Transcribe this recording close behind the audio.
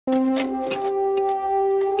While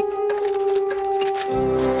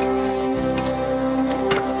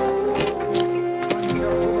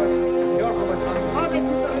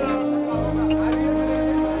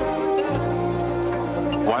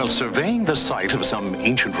surveying the site of some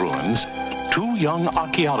ancient ruins, two young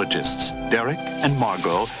archaeologists, Derek and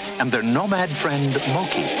Margot, and their nomad friend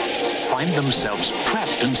Moki, find themselves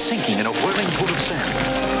trapped and sinking in a whirling pool of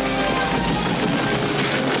sand.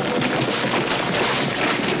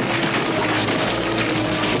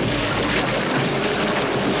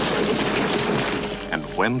 And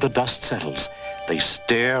when the dust settles, they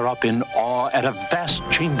stare up in awe at a vast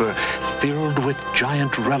chamber filled with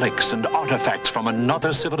giant relics and artifacts from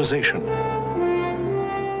another civilization.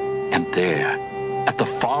 And there, at the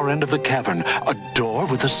far end of the cavern, a door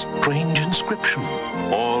with a strange inscription.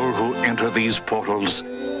 All who enter these portals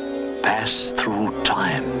pass through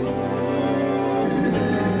time.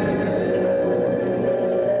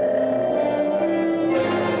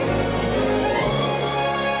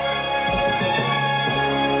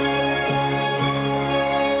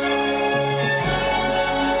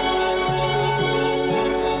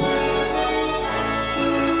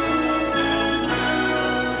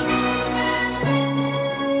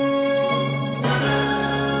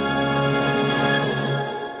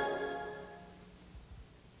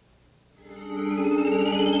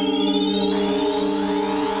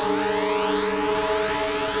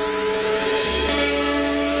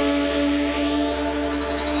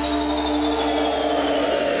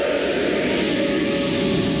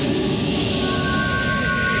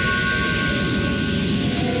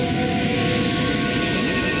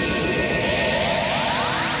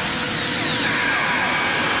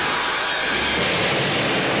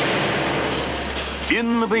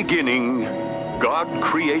 In the beginning, God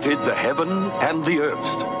created the heaven and the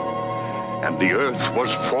earth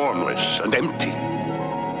was formless and empty.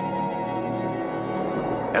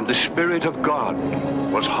 And the Spirit of God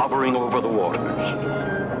was hovering over the waters.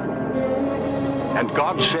 And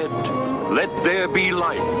God said, "Let there be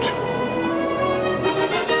light."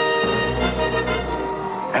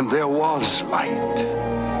 And there was light.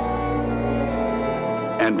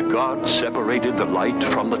 And God separated the light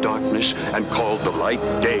from the darkness and called the light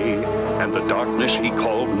day, and the darkness he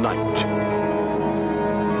called night.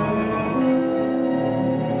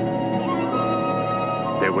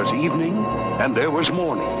 There was evening and there was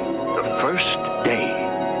morning, the first day.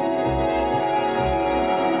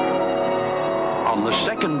 On the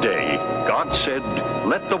second day, God said,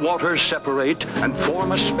 "Let the waters separate and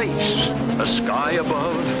form a space, a sky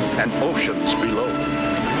above and oceans below.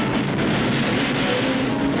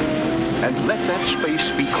 And let that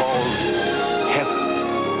space be called heaven."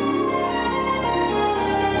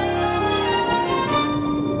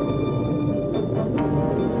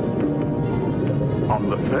 On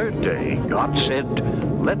the third day, God said,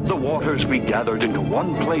 "Let the waters be gathered into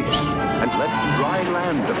one place, and let dry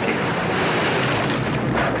land appear."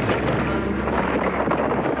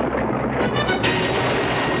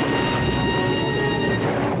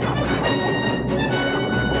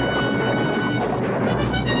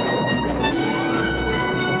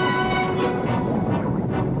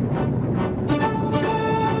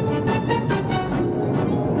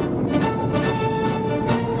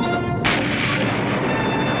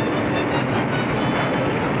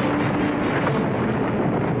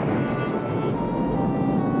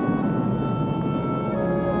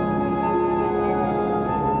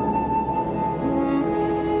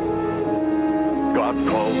 God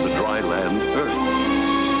called the dry land earth,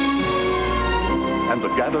 and the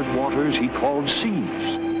gathered waters he called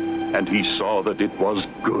seas, and he saw that it was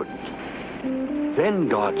good. Then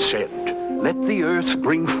God said, "Let the earth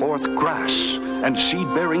bring forth grass and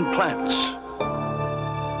seed-bearing plants."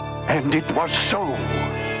 And it was so.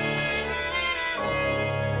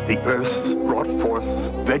 The earth brought forth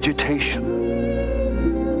vegetation,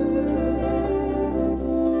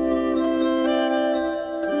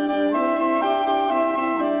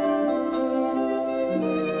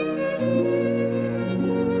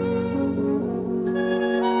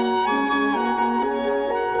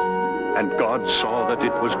 and God saw that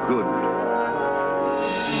it was good.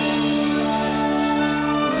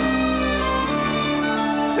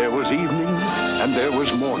 There was evening and there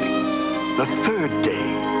was morning, the third day.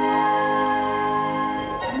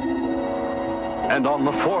 And on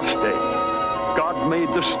the fourth day, God made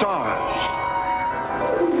the stars.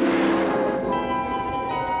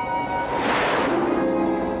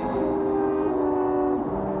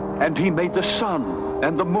 And he made the sun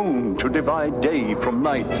and the moon to divide day from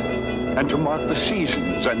night, and to mark the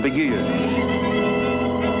seasons and the years.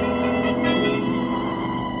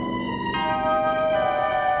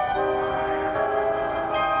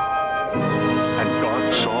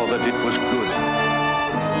 it was good.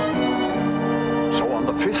 So on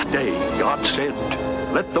the fifth day, God said,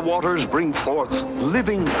 "Let the waters bring forth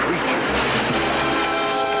living creatures."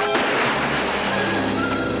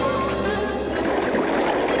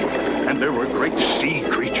 And there were great sea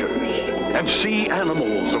creatures and sea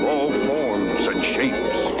animals of all forms and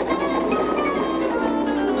shapes.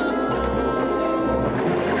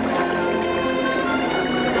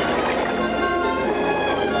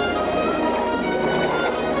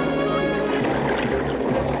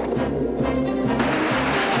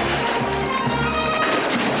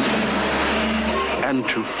 And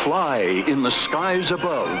to fly in the skies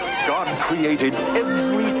above, God created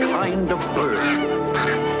every kind of bird.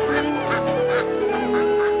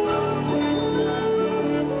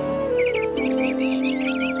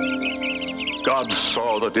 God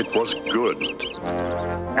saw that it was good.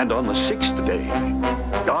 And on the sixth day,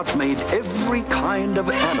 God made every kind of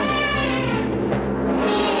animal.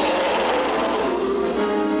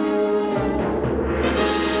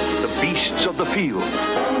 The beasts of the field.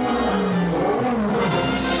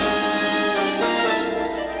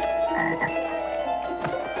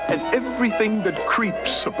 And everything that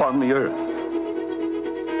creeps upon the earth.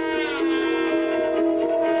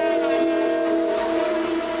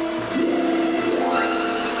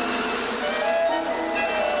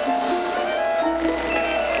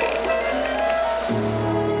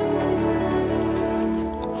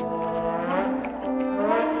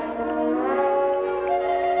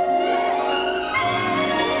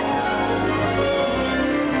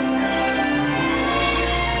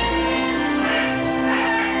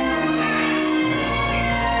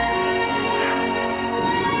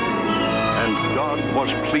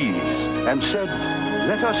 Was pleased and said,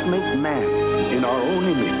 "Let us make man in our own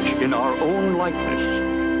image, in our own likeness."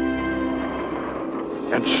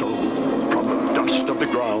 And so, from the dust of the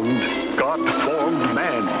ground, God formed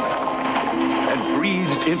man and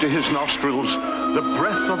breathed into his nostrils the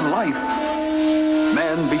breath of life.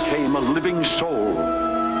 Man became a living soul.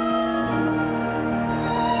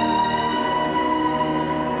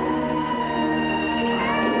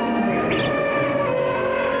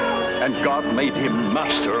 And God made him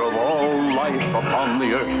master of all life upon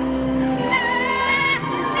the earth.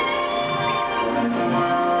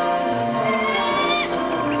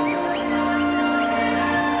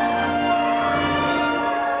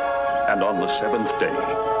 And on the seventh day,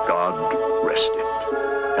 God rested.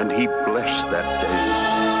 And he blessed that day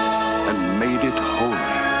and made it holy.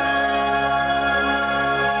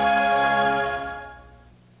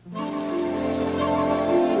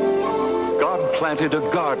 Planted a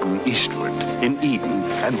garden eastward in Eden,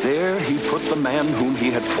 and there he put the man whom he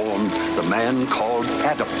had formed, the man called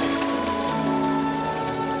Adam.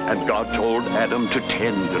 And God told Adam to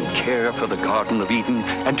tend and care for the Garden of Eden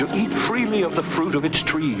and to eat freely of the fruit of its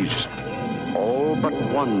trees. All but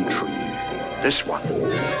one tree, this one,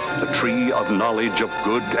 the tree of knowledge of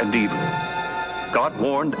good and evil. God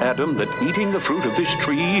warned Adam that eating the fruit of this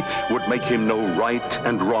tree would make him know right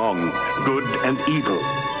and wrong, good and evil,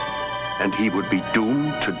 and he would be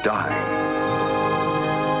doomed to die.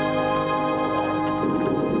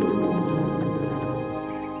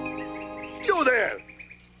 You there!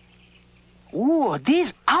 Ooh,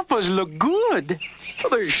 these apples look good.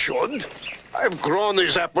 They should. I've grown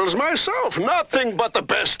these apples myself. Nothing but the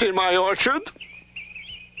best in my orchard.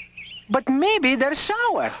 But maybe they're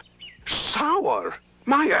sour. Sour?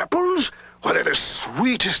 My apples? Well, they're the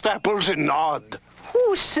sweetest apples in Nod.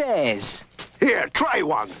 Who says? Here, try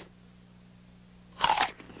one.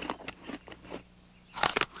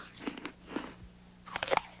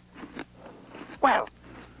 Well,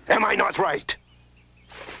 am I not right?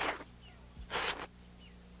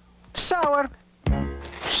 Sour.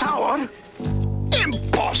 Sour?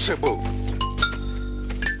 Impossible!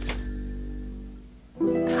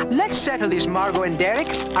 Let's settle this, Margot and Derek.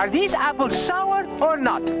 Are these apples sour or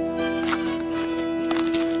not?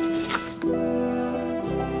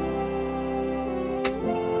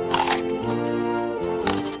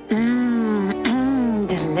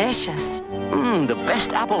 Delicious. The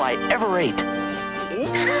best apple I ever ate.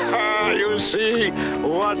 You see,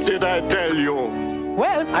 what did I tell you?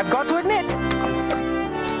 Well, I've got to admit,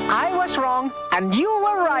 I was wrong and you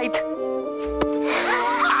were right.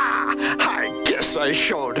 I guess I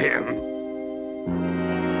showed him.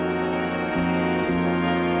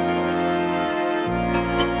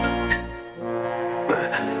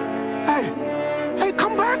 Hey,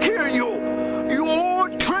 come back here, you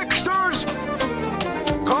old tricksters!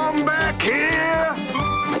 Come back here!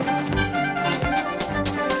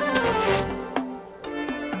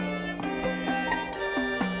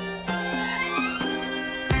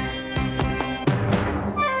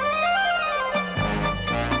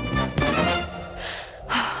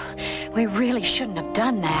 We really shouldn't have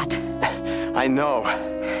done that. I know.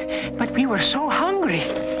 But we were so hungry.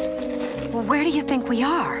 Well, where do you think we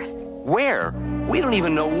are? Where? We don't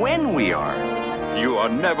even know when we are. You are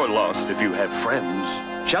never lost if you have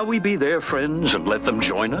friends. Shall we be their friends and let them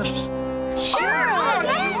join us? Sure!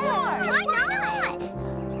 Why not?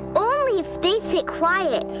 Only if they sit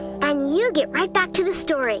quiet and you get right back to the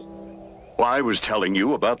story. Well, I was telling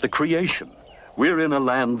you about the creation. We're in a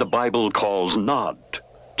land the Bible calls Nod,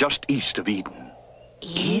 just east of Eden.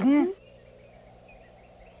 Eden?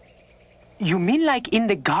 You mean like in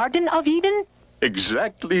the Garden of Eden?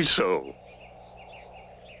 Exactly so.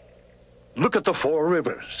 Look at the 4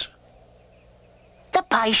 rivers. The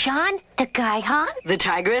Paishan, The Gaihan? The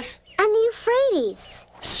Tigris? And the Euphrates.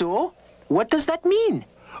 So, what does that mean?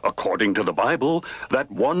 According to the Bible, that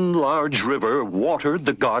one large river watered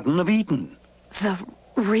the Garden of Eden. The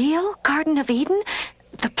real Garden of Eden?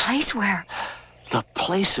 The place where... The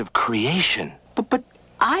place of creation. But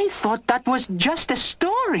I thought that was just a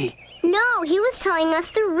story. No, he was telling us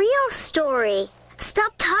the real story.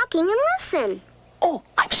 Stop talking and listen. Oh,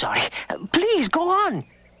 I'm sorry. Please go on.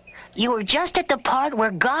 you were just at the part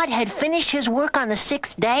where God had finished his work on the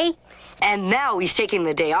 6th day? And now he's taking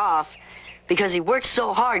the day off because he worked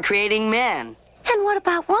so hard creating man. And what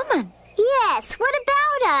about woman? Yes, what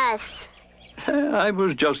about us? I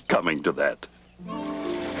was just coming to that.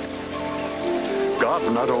 God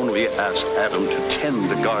not only asked Adam to tend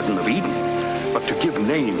the Garden of Eden, but to give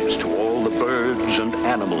names to all the birds and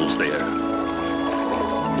animals there.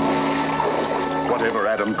 Whatever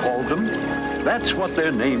Adam called them, that's what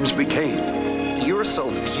their names became. You're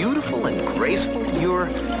so beautiful and graceful. You're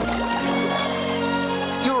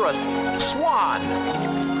a swan.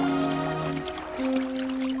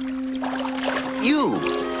 You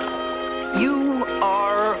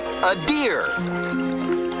are a deer.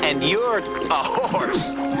 And you're a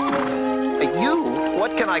horse.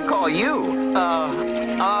 What can I call you?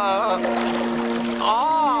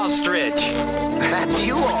 Ostrich. That's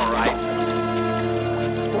you, all right.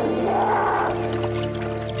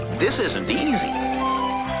 This isn't easy.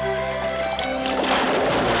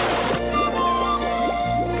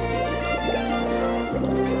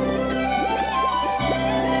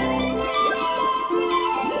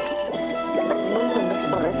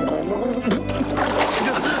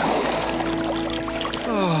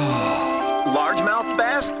 Largemouth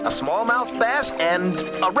bass, a smallmouth bass, and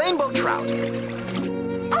a rainbow trout.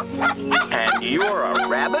 And you're a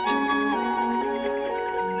rabbit.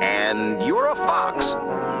 And you're a fox.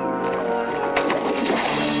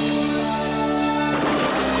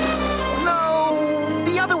 No,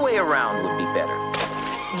 the other way around would be better.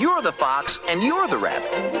 You're the fox, and you're the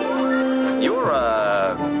rabbit. You're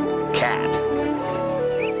a cat.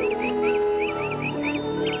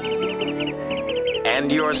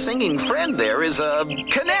 And your singing friend there is a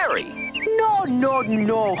canary.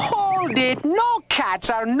 No, hold it. No cats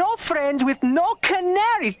are no friends with no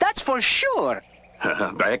canaries, that's for sure.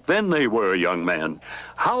 Back then they were, young man.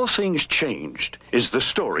 How things changed is the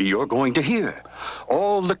story you're going to hear.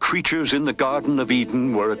 All the creatures in the Garden of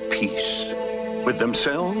Eden were at peace with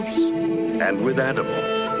themselves and with Adam,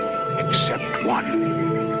 except one.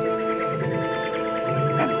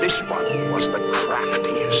 And this one was the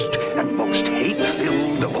craftiest and most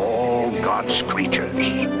hate-filled of all God's creatures,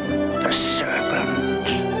 the serpent.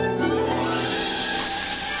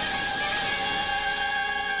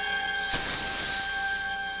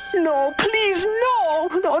 No, please, no.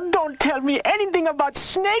 No, don't tell me anything about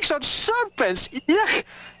snakes or serpents. Ugh,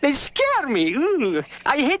 they scare me. Ugh,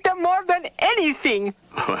 I hate them more than anything.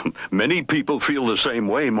 Many people feel the same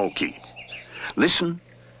way, Moki. Listen,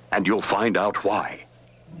 and you'll find out why.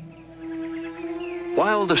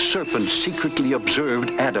 While the serpent secretly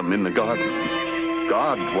observed Adam in the garden,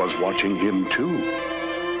 God was watching him too.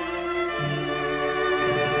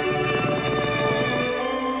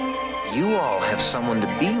 You all have someone to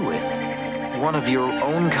be with, one of your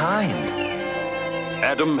own kind.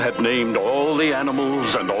 Adam had named all the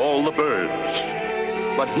animals and all the birds,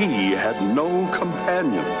 but he had no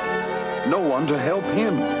companion, no one to help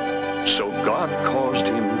him. So God caused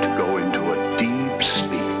him to go into a deep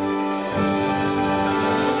sleep.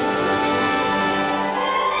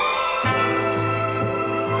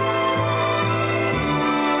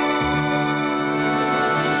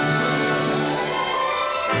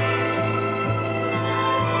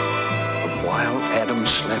 Adam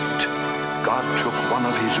slept, God took one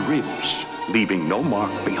of his ribs, leaving no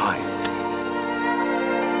mark behind.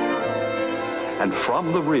 And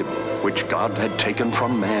from the rib which God had taken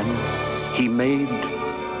from man, he made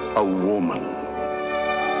a woman.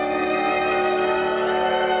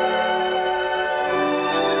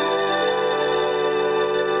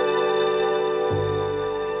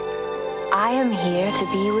 come here to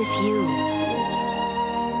be with you.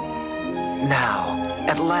 Now,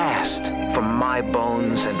 at last, from my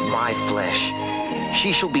bones and my flesh,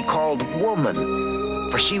 she shall be called woman,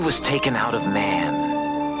 for she was taken out of man.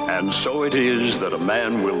 And so it is that a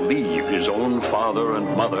man will leave his own father and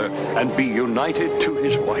mother and be united to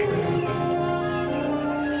his wife.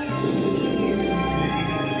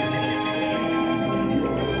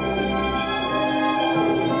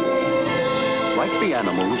 Like the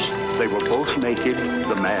animals, they were both naked,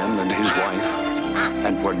 the man and his wife,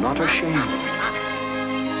 and were not ashamed.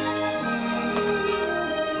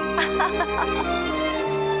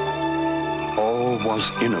 All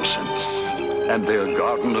was innocence, and their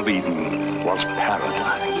Garden of Eden was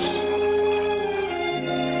paradise.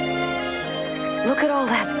 Look at all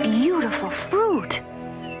that beautiful fruit.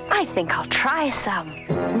 I think I'll try some.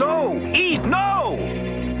 No, Eve, no!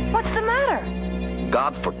 What's the matter?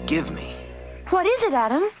 God forgive me. What is it,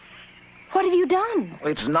 Adam? What have you done?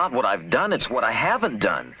 It's not what I've done, it's what I haven't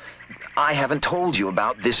done. I haven't told you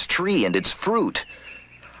about this tree and its fruit.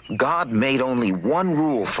 God made only one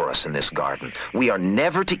rule for us in this garden. We are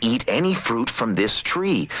never to eat any fruit from this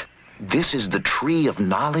tree. This is the tree of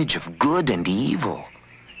knowledge of good and evil.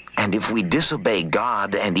 And if we disobey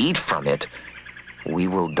God and eat from it, we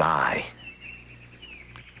will die.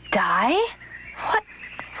 Die?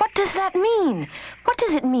 What does that mean? What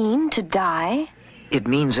does it mean to die? It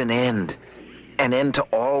means an end. An end to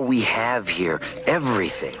all we have here,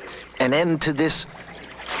 everything. An end to this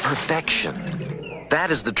perfection. That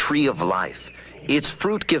is the tree of life. Its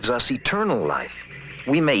fruit gives us eternal life.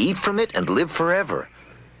 We may eat from it and live forever.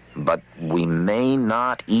 But we may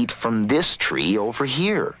not eat from this tree over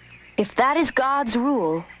here. If that is God's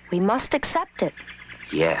rule, we must accept it.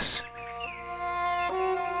 Yes.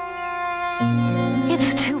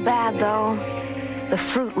 It's too bad, though. The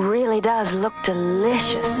fruit really does look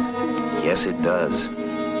delicious. Yes, it does.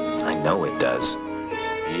 I know it does.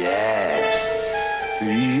 Yes.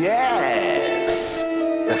 Yes.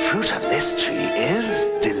 The fruit of this tree is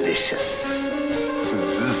delicious.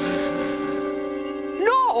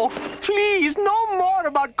 No! Please, no more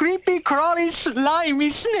about creepy, crawly, slimy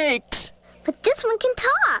snakes. But this one can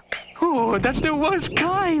talk. Oh, that's the worst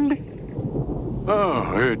kind.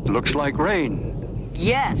 Oh, it looks like rain.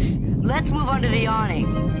 Yes. Let's move under the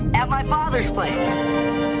awning. At my father's place.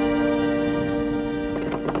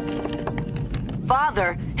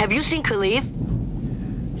 Father, have you seen Khalif?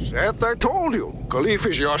 Seth, I told you. Khalif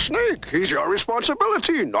is your snake. He's your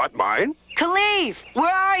responsibility, not mine. Khalif,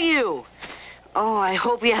 where are you? Oh, I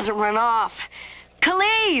hope he hasn't run off.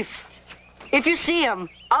 Khalif! If you see him,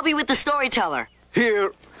 I'll be with the storyteller.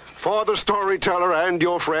 Here, for the storyteller and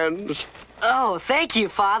your friends. Oh, thank you,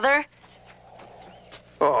 Father.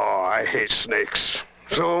 Oh, I hate snakes.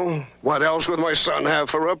 So, what else would my son have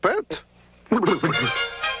for a pet?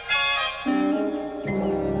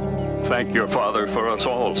 Thank your father for us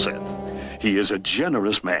all, Seth. He is a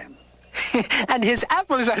generous man. And his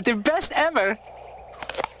apples are the best ever.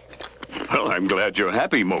 Well, I'm glad you're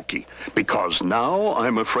happy, Moki, because now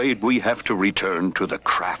I'm afraid we have to return to the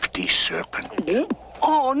crafty serpent.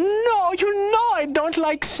 Oh, no, you know I don't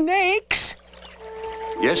like snakes.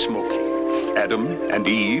 Yes, Moki. Adam and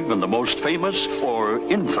Eve and the most famous or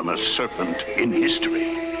infamous serpent in history.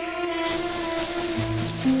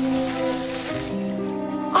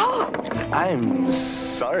 Oh! I'm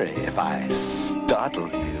sorry if I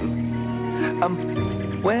startled you.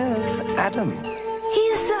 Where's Adam?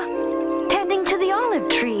 He's, tending to the olive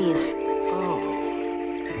trees.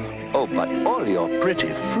 Oh, but all your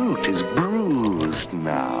pretty fruit is bruised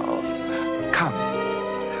now. Come,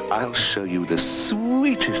 I'll show you the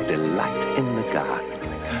sweetest delight in the garden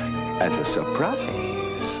as a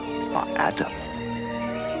surprise for Adam.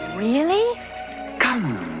 Really?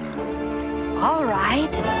 Come All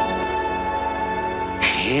right.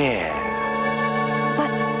 here.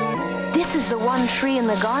 But this is the one tree in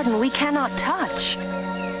the garden we cannot touch.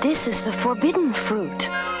 This is the forbidden fruit.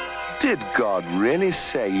 Did God really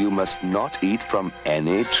say you must not eat from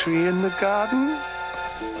any tree in the garden?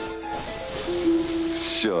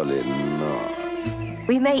 Surely not.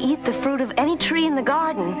 We may eat the fruit of any tree in the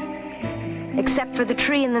garden, except for the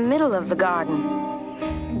tree in the middle of the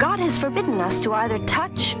garden. God has forbidden us to either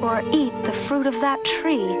touch or eat the fruit of that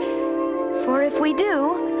tree, for if we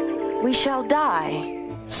do, we shall die.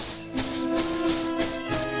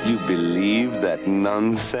 You believe that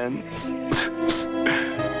nonsense?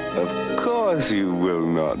 Of course you will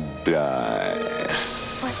not die.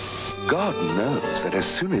 God knows that as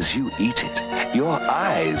soon as you eat it, your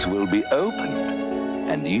eyes will be opened,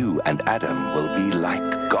 and you and Adam will be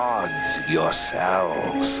like gods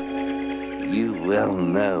yourselves. You will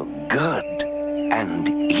know good and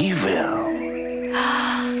evil.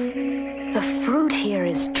 The fruit here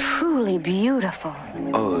is truly beautiful.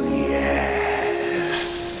 Oh, yes.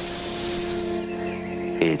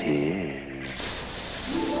 It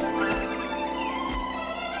is.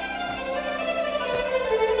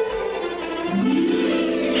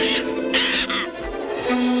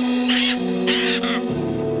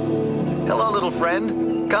 Hello, little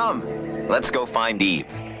friend. Come, let's go find Eve.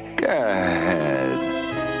 Go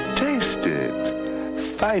ahead. Taste it.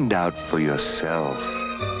 Find out for yourself.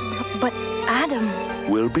 But Adam...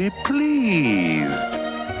 Will be pleased.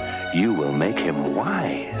 You will make him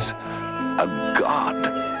wise, a god,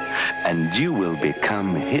 and you will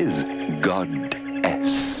become his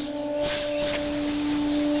goddess.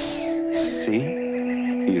 See?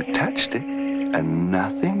 You touched it, and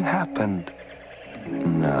nothing happened.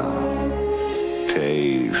 Now,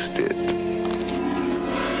 taste it.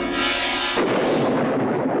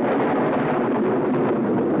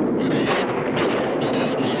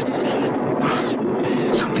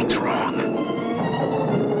 Something's wrong.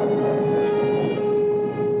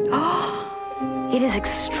 It is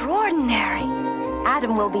extraordinary.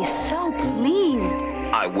 Adam will be so pleased.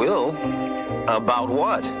 I will? About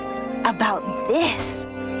what? About this.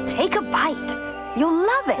 Take a bite. You'll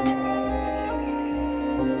love it.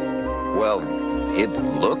 Well, it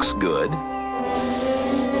looks good.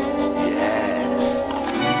 Yes.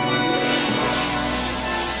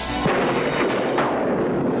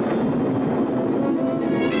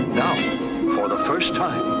 Now, for the first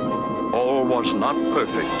time, all was not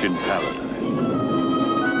perfect in paradise.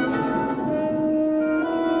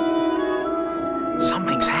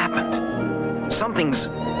 Something's happened. Something's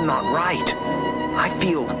not right. I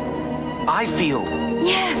feel...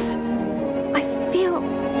 Yes. I feel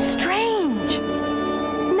strange.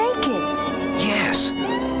 Naked. Yes.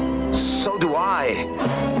 So do I.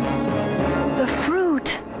 The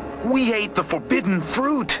fruit. We ate the forbidden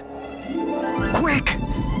fruit. Quick!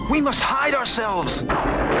 We must hide ourselves.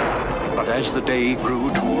 But as the day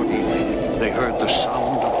grew toward evening, they heard the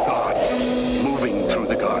sound of God moving through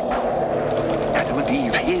the garden. Adam and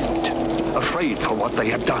Eve hid, afraid for what they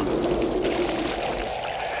had done.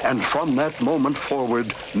 And from that moment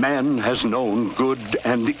forward, man has known good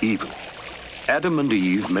and evil. Adam and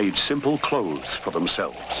Eve made simple clothes for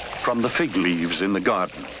themselves from the fig leaves in the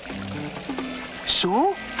garden.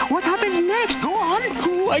 So, what happens next? Go on.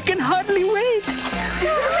 Oh, I can hardly wait.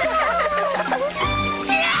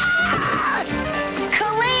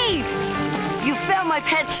 Khalif! You found my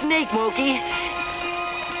pet snake, Moki.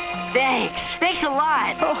 Thanks. Thanks a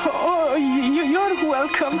lot. You're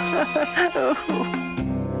welcome.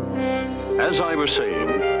 As I was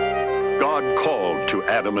saying, God called to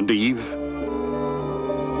Adam and Eve.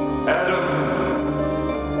 Adam!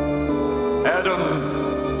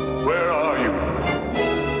 Adam! Where are you?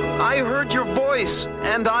 I heard your voice,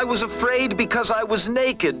 and I was afraid because I was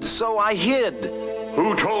naked, so I hid.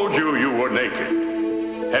 Who told you you were naked?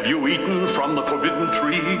 Have you eaten from the forbidden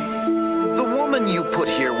tree? The woman you put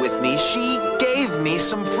here with me, she gave me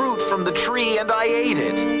some fruit from the tree, and I ate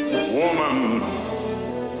it. Woman,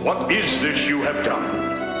 what is this you have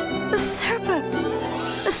done? The serpent.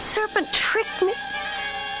 The serpent tricked me.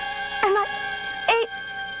 And I ate...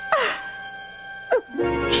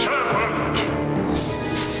 Serpent!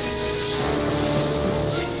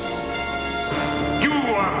 You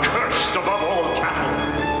are cursed above all cattle,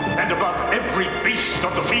 and above every beast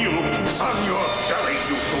of the field. On your belly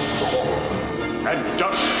you shall crawl, and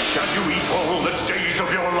dust shall you eat all the days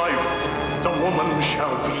of your life. The woman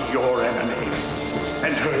shall be your enemy,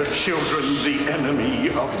 and her children the enemy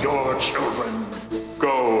of your children.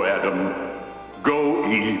 Go, Adam. Go,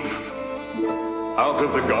 Eve. Out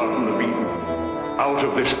of the Garden of Eden. Out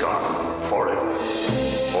of this garden forever.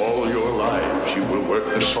 All your lives you will work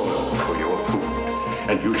the soil for your food,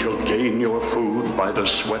 and you shall gain your food by the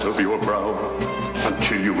sweat of your brow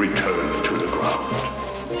until you return to the ground.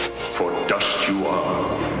 For dust you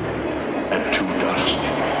are, and to dust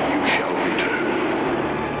you shall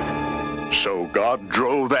return. So God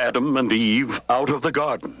drove Adam and Eve out of the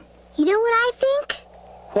garden. You know what I think?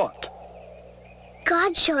 What?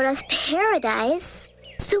 God showed us paradise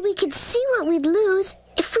so we could see what we'd lose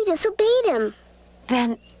if we disobeyed him.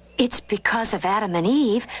 Then it's because of Adam and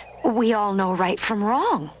Eve we all know right from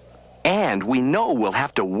wrong. And we know we'll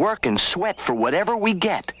have to work and sweat for whatever we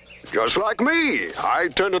get. Just like me. I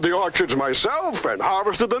tended the orchards myself and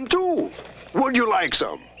harvested them too. Would you like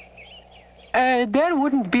some? There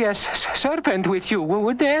wouldn't be a serpent with you,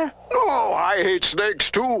 would there? Oh, I hate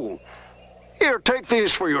snakes too. Here, take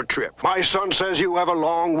these for your trip. My son says you have a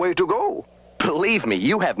long way to go. Believe me,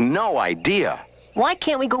 you have no idea. Why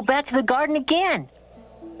can't we go back to the garden again?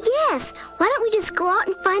 Yes, why don't we just go out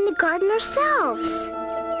and find the garden ourselves?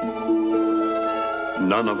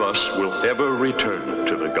 None of us will ever return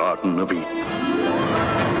to the Garden of Eden.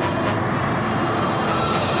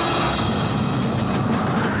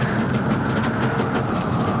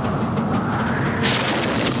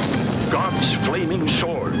 God's flaming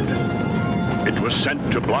sword. It was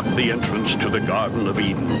sent to block the entrance to the Garden of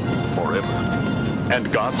Eden forever.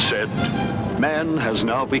 And God said, man has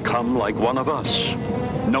now become like one of us,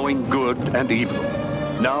 knowing good and evil.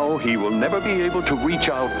 Now he will never be able to reach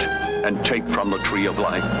out and take from the tree of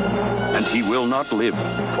life, and he will not live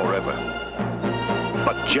forever.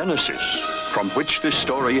 But Genesis, from which this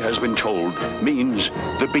story has been told, means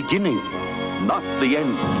the beginning, not the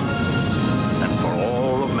end. And for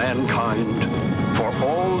all of mankind, for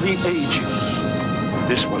all the ages,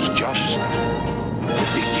 this was just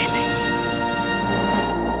the beginning.